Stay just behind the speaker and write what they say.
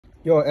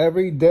Yo,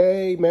 every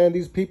day, man,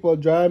 these people are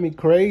driving me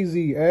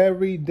crazy.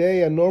 Every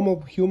day, a normal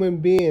human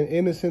being,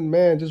 innocent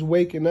man, just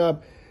waking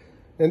up.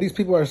 And these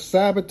people are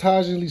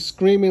sabotagingly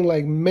screaming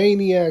like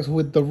maniacs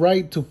with the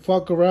right to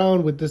fuck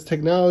around with this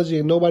technology,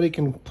 and nobody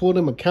can pull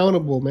them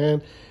accountable,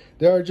 man.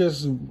 They're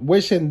just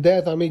wishing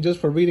death. I mean, just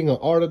for reading an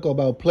article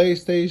about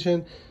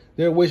PlayStation.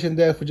 They're wishing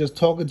death for just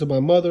talking to my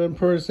mother in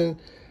person.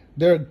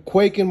 They're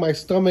quaking my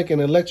stomach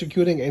and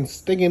electrocuting and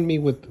stinging me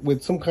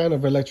with some kind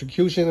of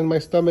electrocution in my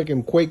stomach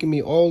and quaking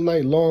me all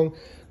night long,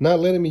 not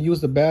letting me use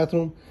the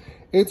bathroom.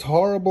 It's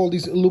horrible.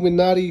 These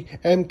Illuminati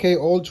MK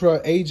Ultra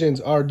agents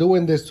are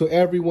doing this to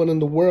everyone in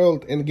the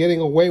world and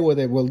getting away with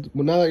it. Well,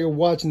 now that you're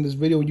watching this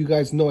video, you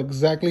guys know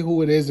exactly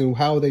who it is and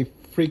how they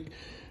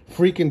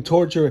freaking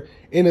torture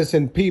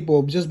innocent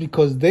people just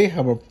because they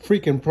have a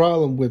freaking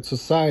problem with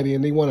society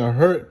and they want to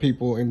hurt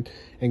people and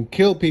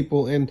kill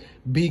people and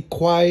be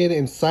quiet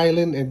and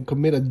silent and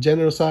commit a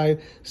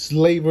genocide,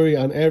 slavery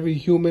on every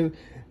human,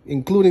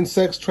 including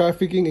sex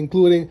trafficking,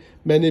 including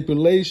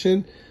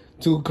manipulation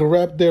to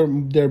corrupt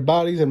their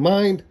bodies and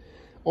mind.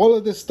 All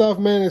of this stuff,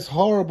 man, is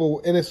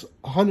horrible and it's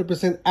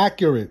 100%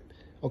 accurate.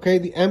 Okay,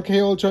 the MK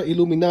Ultra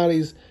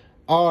Illuminatis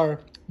are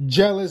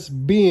jealous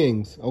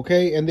beings,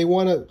 okay, and they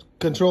want to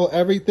control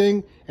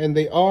everything, and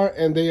they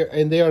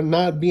are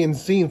not being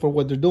seen for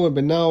what they're doing.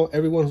 But now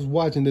everyone who's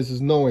watching this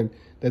is knowing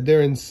that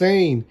they're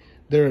insane,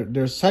 they're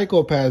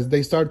psychopaths.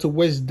 They start to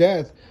wish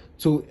death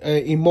to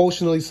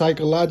emotionally,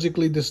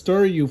 psychologically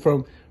disturb you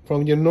from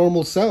your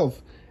normal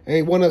self, and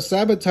they want to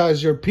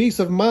sabotage your peace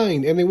of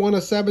mind, and they want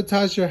to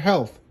sabotage your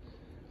health.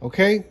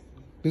 Okay,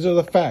 these are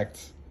the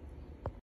facts.